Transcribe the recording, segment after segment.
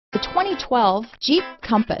The 2012 Jeep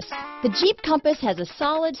Compass. The Jeep Compass has a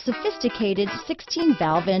solid, sophisticated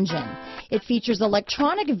 16-valve engine. It features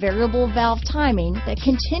electronic variable valve timing that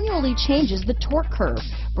continually changes the torque curve,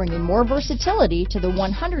 bringing more versatility to the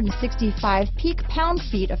 165 peak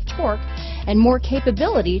pound-feet of torque and more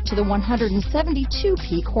capability to the 172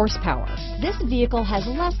 peak horsepower. This vehicle has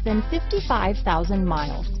less than 55,000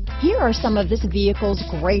 miles. Here are some of this vehicle's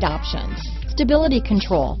great options: stability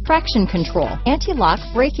control, traction control, anti-lock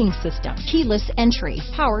braking system, keyless entry,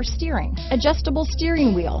 power steering, adjustable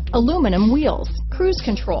steering wheel, aluminum wheels, cruise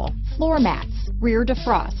control, floor mats, rear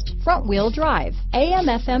defrost, front wheel drive,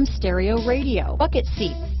 AM/FM stereo radio, bucket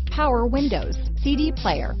seats, power windows, CD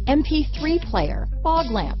player, MP3 player,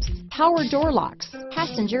 fog lamps, power door locks,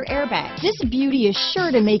 passenger airbag. This beauty is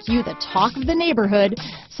sure to make you the talk of the neighborhood,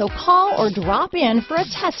 so call or drop in for a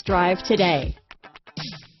test drive today.